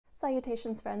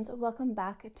Salutations friends, welcome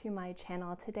back to my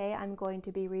channel. Today I'm going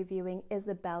to be reviewing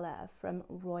Isabella from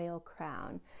Royal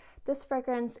Crown. This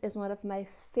fragrance is one of my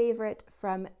favorite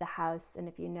from the house, and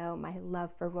if you know my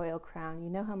love for Royal Crown, you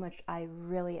know how much I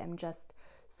really am just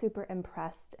super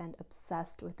impressed and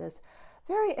obsessed with this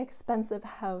very expensive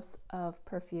house of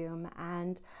perfume,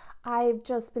 and I've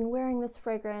just been wearing this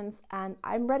fragrance and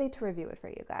I'm ready to review it for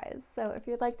you guys. So if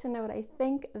you'd like to know what I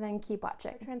think, then keep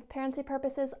watching. For transparency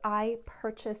purposes, I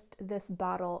purchased this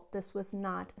bottle. This was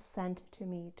not sent to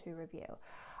me to review.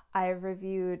 I've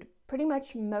reviewed pretty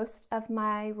much most of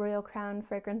my Royal Crown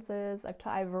fragrances.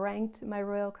 I've ranked my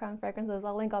Royal Crown fragrances.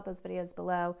 I'll link all those videos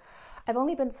below. I've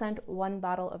only been sent one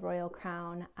bottle of Royal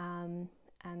Crown,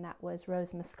 and that was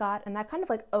Rose Muscat, and that kind of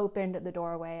like opened the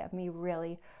doorway of me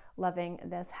really loving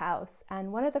this house.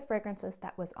 And one of the fragrances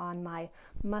that was on my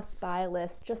must-buy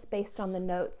list, just based on the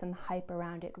notes and the hype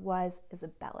around it, was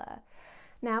Isabella.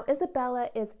 Now, Isabella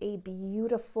is a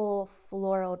beautiful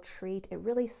floral treat. It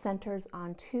really centers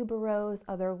on tuberose,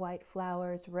 other white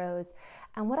flowers, rose.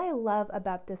 And what I love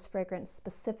about this fragrance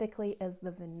specifically is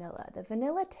the vanilla. The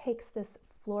vanilla takes this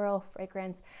floral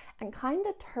fragrance and kind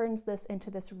of turns this into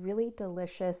this really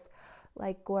delicious,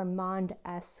 like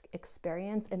gourmand-esque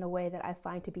experience in a way that I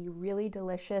find to be really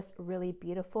delicious, really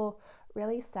beautiful,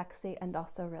 really sexy, and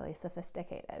also really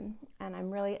sophisticated. And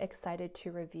I'm really excited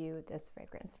to review this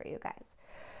fragrance for you guys.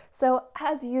 So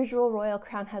as usual, Royal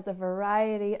Crown has a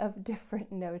variety of different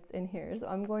notes in here, so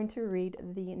I'm going to read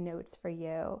the notes for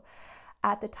you.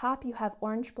 At the top, you have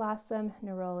orange blossom,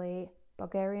 neroli,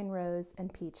 Bulgarian rose,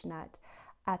 and peach nut.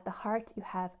 At the heart, you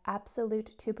have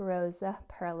absolute tuberosa,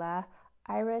 Perla,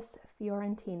 iris,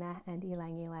 Fiorentina, and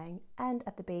Ylang. And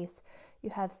at the base, you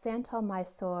have Santal,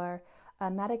 Mysore,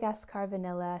 Madagascar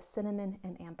vanilla, cinnamon,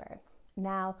 and amber.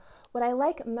 Now, what I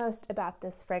like most about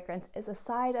this fragrance is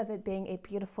aside of it being a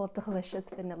beautiful, delicious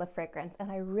vanilla fragrance,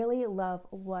 and I really love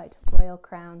what Royal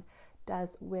Crown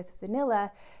does with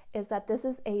vanilla, is that this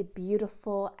is a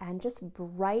beautiful and just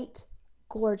bright,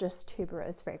 gorgeous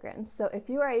tuberose fragrance. So if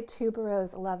you are a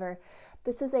tuberose lover,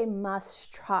 this is a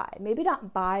must try. Maybe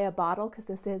not buy a bottle because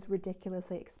this is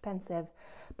ridiculously expensive,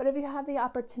 but if you have the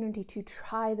opportunity to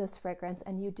try this fragrance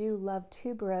and you do love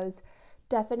tuberose,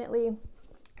 definitely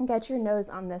get your nose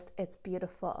on this. It's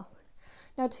beautiful.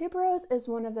 Now, tuberose is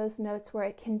one of those notes where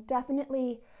it can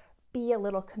definitely be a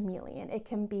little chameleon. It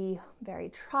can be very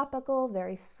tropical,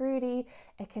 very fruity.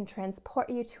 It can transport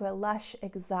you to a lush,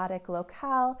 exotic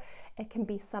locale. It can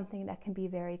be something that can be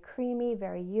very creamy,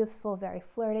 very youthful, very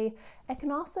flirty. It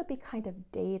can also be kind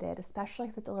of dated, especially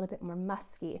if it's a little bit more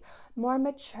musky, more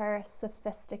mature,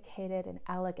 sophisticated, and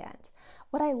elegant.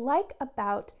 What I like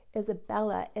about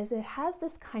Isabella is it has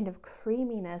this kind of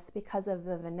creaminess because of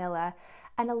the vanilla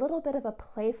and a little bit of a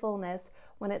playfulness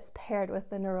when it's paired with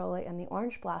the neroli and the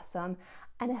orange blossom,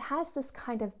 and it has this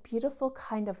kind of beautiful,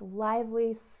 kind of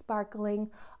lively, sparkling,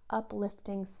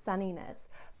 uplifting sunniness,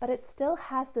 but it still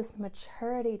has this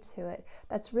maturity to it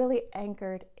that's really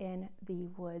anchored in the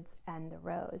woods and the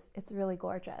rose. It's really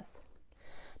gorgeous.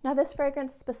 Now, this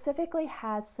fragrance specifically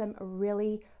has some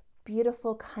really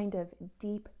beautiful kind of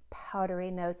deep powdery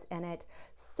notes in it,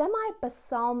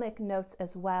 semi-balsamic notes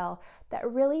as well, that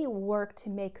really work to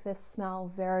make this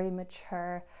smell very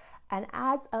mature and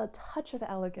adds a touch of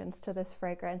elegance to this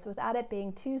fragrance without it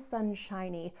being too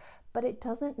sunshiny, but it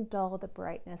doesn't dull the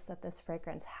brightness that this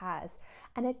fragrance has,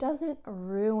 and it doesn't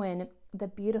ruin the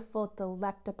beautiful,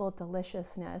 delectable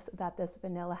deliciousness that this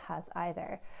vanilla has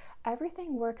either.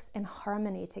 Everything works in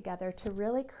harmony together to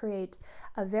really create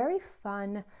a very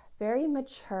fun, very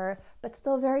mature, but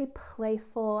still very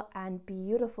playful and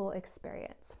beautiful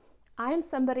experience. I am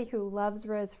somebody who loves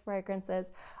rose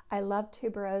fragrances. I love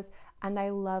tuberose, and I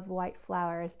love white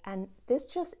flowers, and this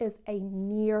just is a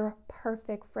near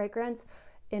perfect fragrance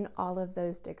in all of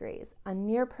those degrees. A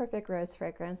near perfect rose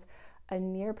fragrance, a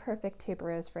near perfect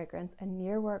tuberose fragrance, a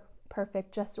near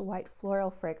perfect just white floral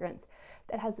fragrance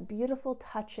that has beautiful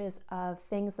touches of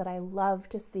things that I love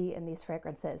to see in these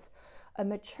fragrances. A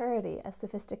maturity, a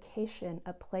sophistication,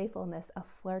 a playfulness, a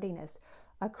flirtiness,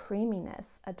 a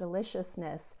creaminess, a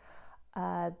deliciousness,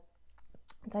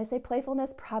 did I say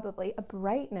playfulness? Probably. A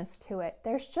brightness to it.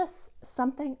 There's just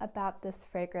something about this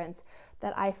fragrance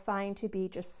that I find to be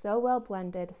just so well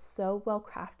blended, so well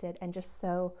crafted, and just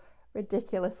so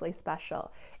ridiculously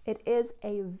special. It is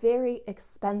a very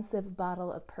expensive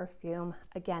bottle of perfume.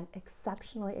 Again,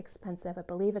 exceptionally expensive. I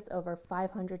believe it's over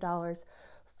 $500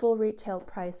 full retail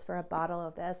price for a bottle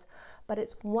of this, but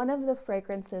it's one of the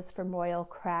fragrances from Royal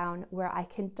Crown where I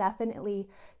can definitely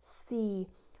see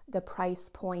the price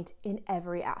point in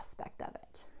every aspect of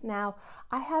it. Now,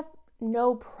 I have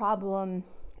no problem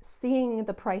seeing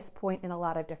the price point in a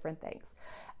lot of different things.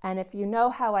 And if you know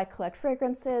how I collect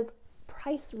fragrances,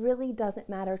 price really doesn't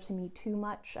matter to me too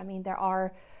much. I mean, there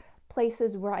are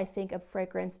places where I think a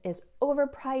fragrance is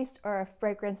overpriced, or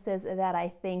fragrances that I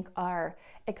think are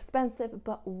expensive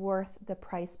but worth the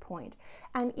price point.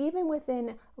 And even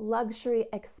within luxury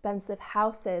expensive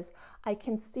houses, I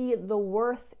can see the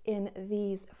worth in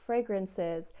these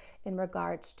fragrances in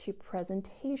regards to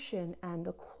presentation and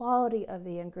the quality of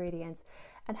the ingredients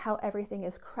and how everything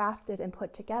is crafted and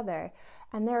put together.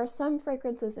 And there are some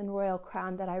fragrances in Royal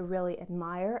Crown that I really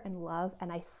admire and love, and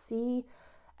I see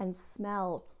and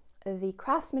smell the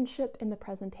craftsmanship in the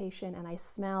presentation, and I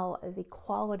smell the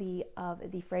quality of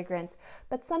the fragrance.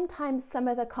 But sometimes some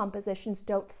of the compositions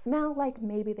don't smell like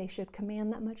maybe they should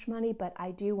command that much money, but I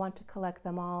do want to collect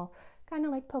them all, kind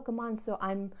of like Pokemon, so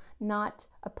I'm not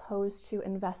opposed to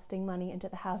investing money into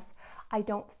the house. I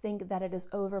don't think that it is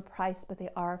overpriced, but they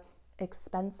are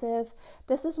expensive.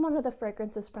 This is one of the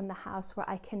fragrances from the house where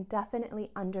I can definitely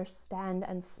understand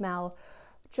and smell,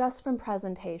 just from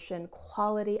presentation,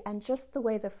 quality, and just the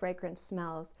way the fragrance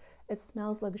smells. It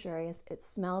smells luxurious, it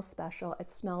smells special, it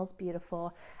smells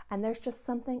beautiful, and there's just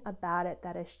something about it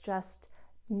that is just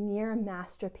near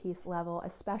masterpiece level,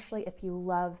 especially if you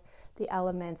love the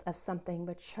elements of something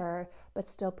mature but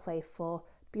still playful,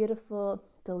 beautiful,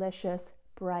 delicious,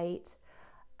 bright,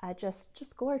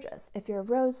 just gorgeous. If you're a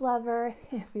rose lover,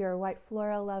 if you're a white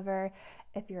floral lover,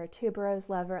 if you're a tuberose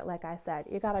lover, like I said,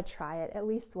 you gotta try it at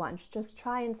least once. Just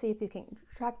try and see if you can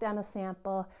track down a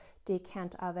sample,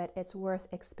 decant of it. It's worth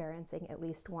experiencing at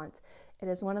least once. It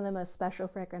is one of the most special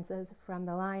fragrances from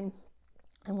the line,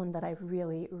 and one that I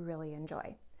really, really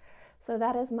enjoy. So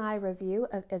that is my review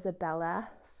of Isabella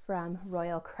from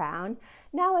Royal Crown.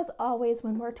 Now, as always,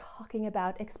 when we're talking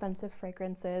about expensive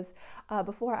fragrances,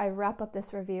 before I wrap up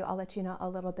this review, I'll let you know a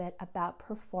little bit about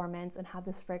performance and how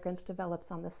this fragrance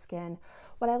develops on the skin.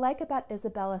 What I like about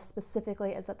Isabella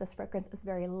specifically is that this fragrance is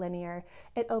very linear.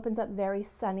 It opens up very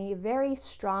sunny, very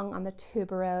strong on the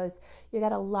tuberose. You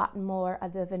get a lot more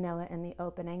of the vanilla in the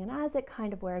opening, and as it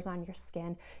kind of wears on your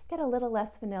skin, you get a little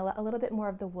less vanilla, a little bit more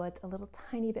of the woods, a little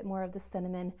tiny bit more of the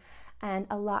cinnamon, and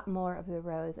a lot more of the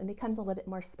rose, and becomes a little bit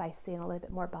more spicy and a little bit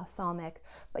more balsamic,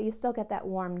 but you still get that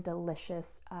warm,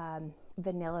 delicious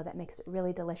vanilla that makes it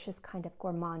really delicious, kind of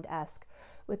gourmand-esque,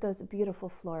 with those beautiful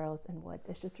florals and woods.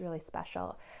 It's just really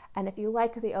special. And if you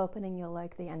like the opening, you'll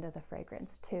like the end of the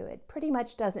fragrance too. It pretty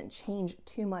much doesn't change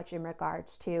too much in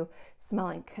regards to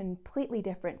smelling completely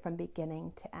different from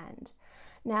beginning to end.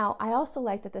 Now, I also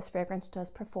like that this fragrance does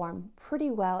perform pretty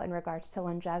well in regards to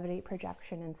longevity,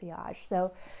 projection, and sillage.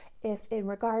 So if in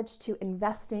regards to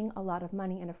investing a lot of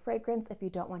money in a fragrance, if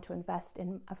you don't want to invest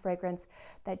in a fragrance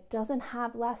that doesn't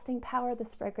have lasting power,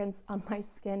 this fragrance on my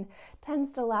skin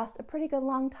tends to last a pretty good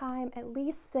long time, at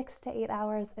least 6 to 8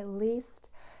 hours at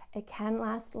least. It can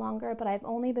last longer, but I've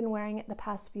only been wearing it the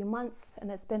past few months,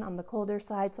 and it's been on the colder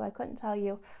side, so I couldn't tell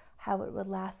you how it would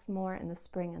last more in the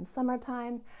spring and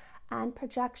summertime. And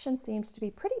projection seems to be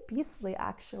pretty beastly,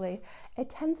 actually. It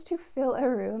tends to fill a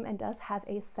room and does have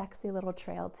a sexy little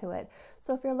trail to it.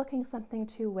 So if you're looking something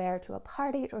to wear to a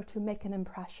party or to make an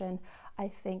impression, I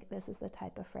think this is the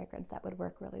type of fragrance that would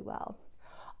work really well.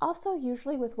 Also,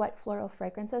 usually with white floral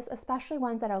fragrances, especially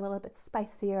ones that are a little bit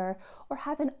spicier or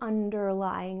have an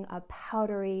underlying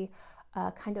powdery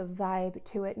kind of vibe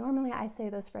to it, normally I say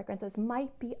those fragrances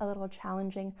might be a little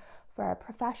challenging for a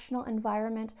professional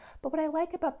environment, but what I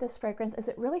like about this fragrance is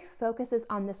it really focuses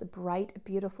on this bright,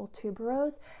 beautiful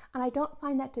tuberose, and I don't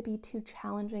find that to be too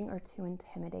challenging or too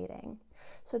intimidating.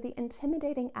 So the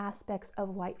intimidating aspects of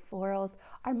white florals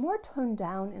are more toned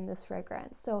down in this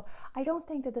fragrance. So I don't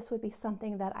think that this would be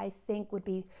something that I think would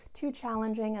be too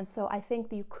challenging, and so I think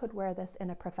that you could wear this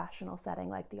in a professional setting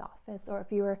like the office, or if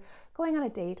you were going on a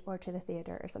date or to the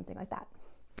theater or something like that.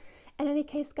 In any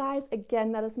case, guys,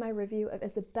 again, that is my review of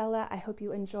Isabella. I hope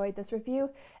you enjoyed this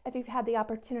review. If you've had the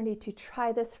opportunity to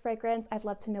try this fragrance, I'd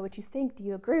love to know what you think. Do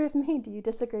you agree with me? Do you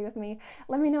disagree with me?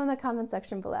 Let me know in the comment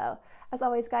section below. As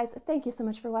always, guys, thank you so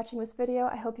much for watching this video.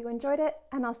 I hope you enjoyed it,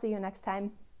 and I'll see you next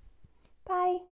time. Bye!